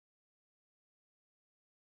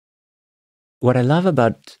what I love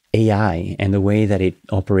about AI and the way that it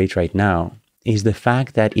operates right now is the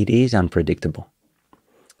fact that it is unpredictable.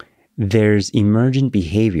 There's emergent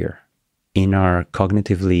behavior in our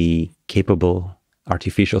cognitively capable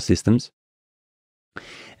artificial systems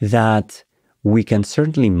that we can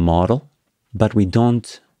certainly model, but we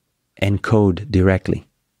don't encode directly.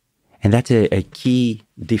 And that's a key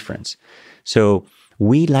difference. So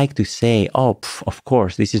we like to say, of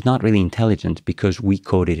course, this is not really intelligent because we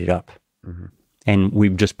coded it up. Mm-hmm. And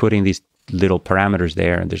we've just put in these little parameters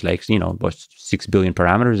there. And there's like, about 6 billion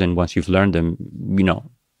parameters. And once you've learned them,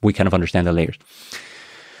 we kind of understand the layers.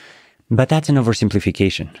 But that's an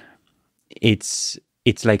oversimplification. It's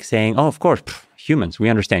like saying, of course, humans, we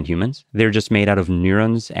understand humans. They're just made out of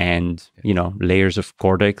neurons and, layers of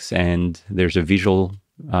cortex, and there's a visual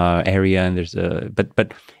area, and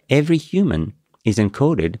but every human is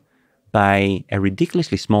encoded by a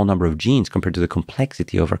ridiculously small number of genes compared to the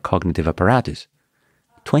complexity of our cognitive apparatus.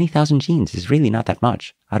 20,000 genes is really not that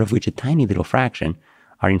much, out of which a tiny little fraction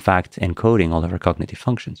are in fact encoding all of our cognitive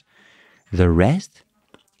functions. The rest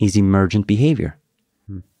is emergent behavior.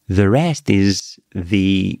 The rest is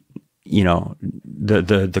the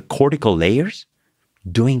cortical layers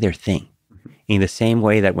doing their thing. In the same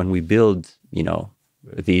way that when we build,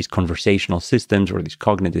 these conversational systems or these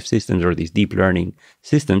cognitive systems or these deep learning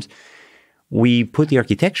systems, we put the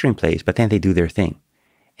architecture in place, but then they do their thing.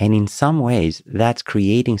 And in some ways, that's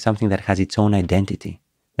creating something that has its own identity.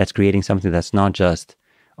 That's creating something that's not just,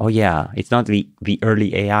 it's not the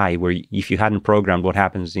early AI where if you hadn't programmed what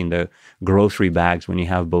happens in the grocery bags when you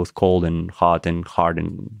have both cold and hot and hard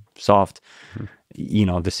and soft,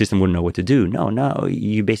 the system wouldn't know what to do. No,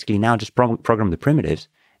 you basically now just program the primitives,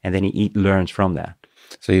 and then it learns from that.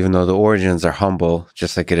 So even though the origins are humble,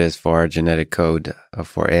 just like it is for our genetic code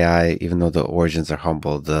for AI, even though the origins are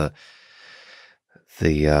humble, the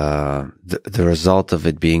result of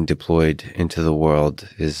it being deployed into the world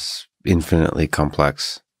is infinitely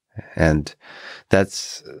complex. And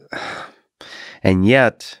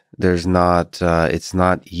yet there's not, it's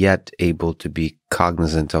not yet able to be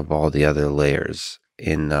cognizant of all the other layers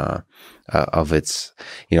of its,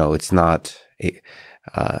 it's not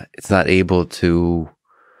able to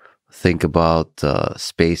think about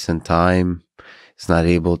space and time. It's not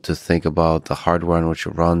able to think about the hardware on which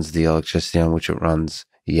it runs, the electricity on which it runs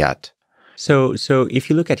yet. So if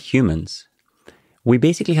you look at humans, we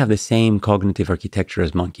basically have the same cognitive architecture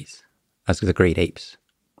as monkeys, as the great apes.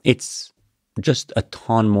 It's just a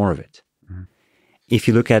ton more of it. Mm-hmm. If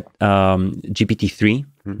you look at GPT-3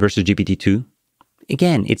 versus GPT-2,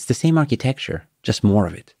 again, it's the same architecture, just more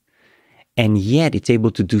of it. And yet it's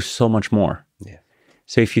able to do so much more. Yeah.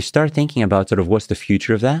 So if you start thinking about sort of what's the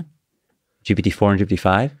future of that, GPT-4 and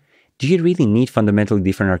GPT-5, do you really need fundamentally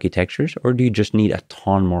different architectures, or do you just need a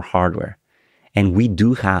ton more hardware? And we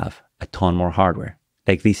do have a ton more hardware.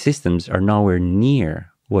 Like, these systems are nowhere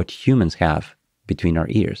near what humans have between our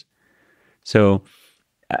ears. So,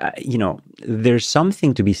 there's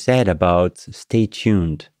something to be said about stay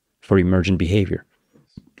tuned for emergent behavior.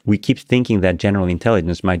 We keep thinking that general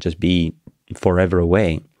intelligence might just be forever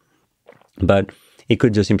away, but it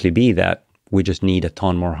could just simply be that we just need a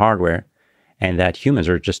ton more hardware, and that humans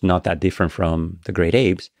are just not that different from the great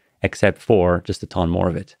apes, except for just a ton more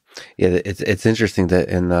of it. Yeah, it's interesting that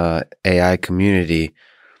in the AI community,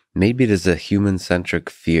 maybe it is a human-centric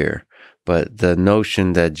fear, but the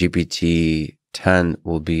notion that GPT-10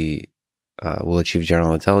 will achieve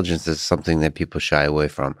general intelligence is something that people shy away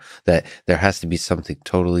from, that there has to be something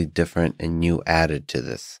totally different and new added to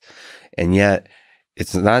this. And yet,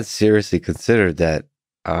 it's not seriously considered that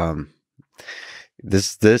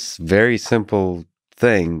this very simple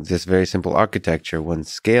thing, this very simple architecture, when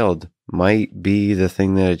scaled, might be the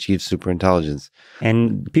thing that achieves superintelligence.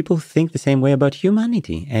 And people think the same way about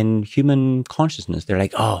humanity and human consciousness. They're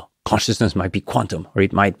like, consciousness might be quantum, or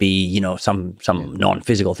it might be, some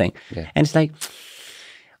non-physical thing. Yeah. And it's like,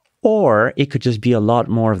 or it could just be a lot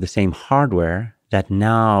more of the same hardware that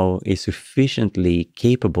now is sufficiently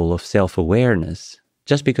capable of self-awareness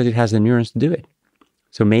just because it has the neurons to do it.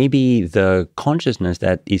 So maybe the consciousness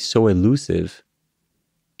that is so elusive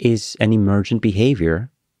is an emergent behavior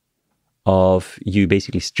of you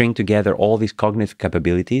basically string together all these cognitive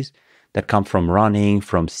capabilities that come from running,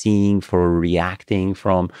 from seeing, from reacting,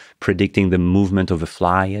 from predicting the movement of a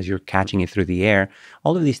fly as you're catching it through the air.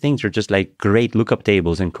 All of these things are just like great lookup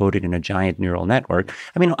tables encoded in a giant neural network.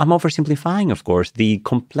 I mean, I'm oversimplifying, of course, the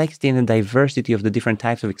complexity and the diversity of the different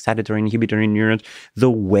types of excitatory and inhibitory neurons,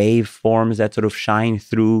 the waveforms that sort of shine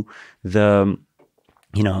through the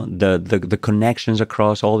the connections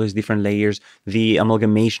across all these different layers, the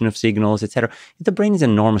amalgamation of signals, etc. The brain is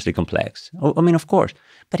enormously complex. I mean, of course.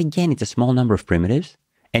 But again, it's a small number of primitives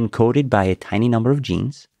encoded by a tiny number of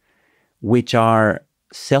genes, which are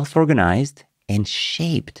self-organized and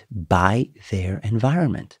shaped by their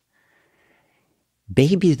environment.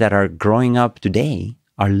 Babies that are growing up today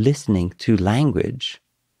are listening to language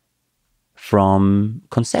from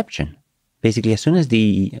conception. Basically, as soon as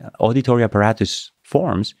the auditory apparatus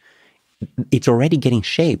forms, it's already getting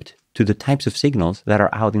shaped to the types of signals that are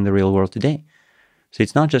out in the real world today. So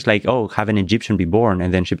it's not just like, oh, have an Egyptian be born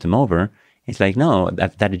and then ship them over. It's like, no,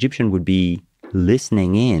 that Egyptian would be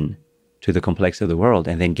listening in to the complexity of the world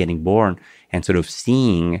and then getting born and sort of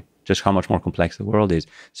seeing just how much more complex the world is.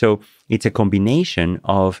 So it's a combination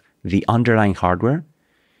of the underlying hardware,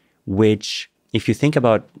 which, if you think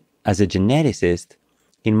about as a geneticist,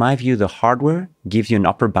 in my view, the hardware gives you an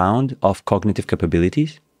upper bound of cognitive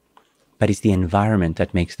capabilities, but it's the environment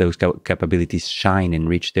that makes those capabilities shine and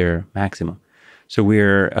reach their maximum. So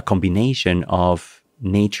we're a combination of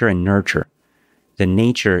nature and nurture. The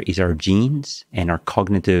nature is our genes and our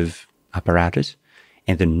cognitive apparatus,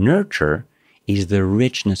 and the nurture is the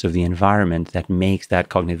richness of the environment that makes that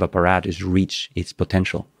cognitive apparatus reach its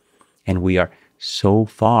potential. And we are so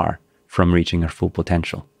far from reaching our full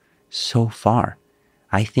potential. So far.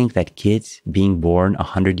 I think that kids being born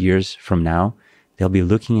 100 years from now, they'll be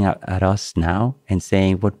looking at us now and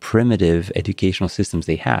saying what primitive educational systems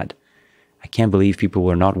they had. I can't believe people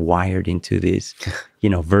were not wired into this,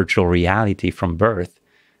 virtual reality from birth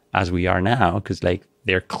as we are now, because like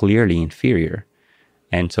they're clearly inferior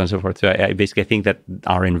and so on and so forth. So I basically think that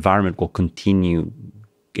our environment will continue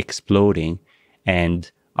exploding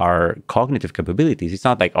and our cognitive capabilities. It's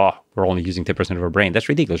not like, oh, we're only using 10% of our brain. That's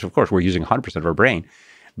ridiculous. Of course, we're using 100% of our brain,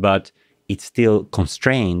 but it's still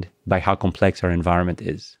constrained by how complex our environment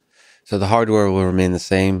is. So the hardware will remain the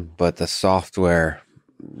same, but the software,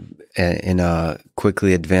 in a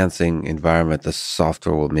quickly advancing environment, the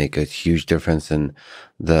software will make a huge difference in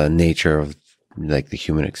the nature of like the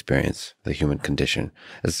human experience, the human condition.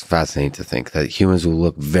 It's fascinating to think that humans will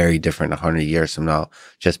look very different 100 years from now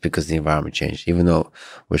just because the environment changed, even though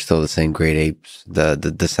we're still the same great apes, the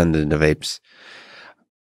descendant of apes.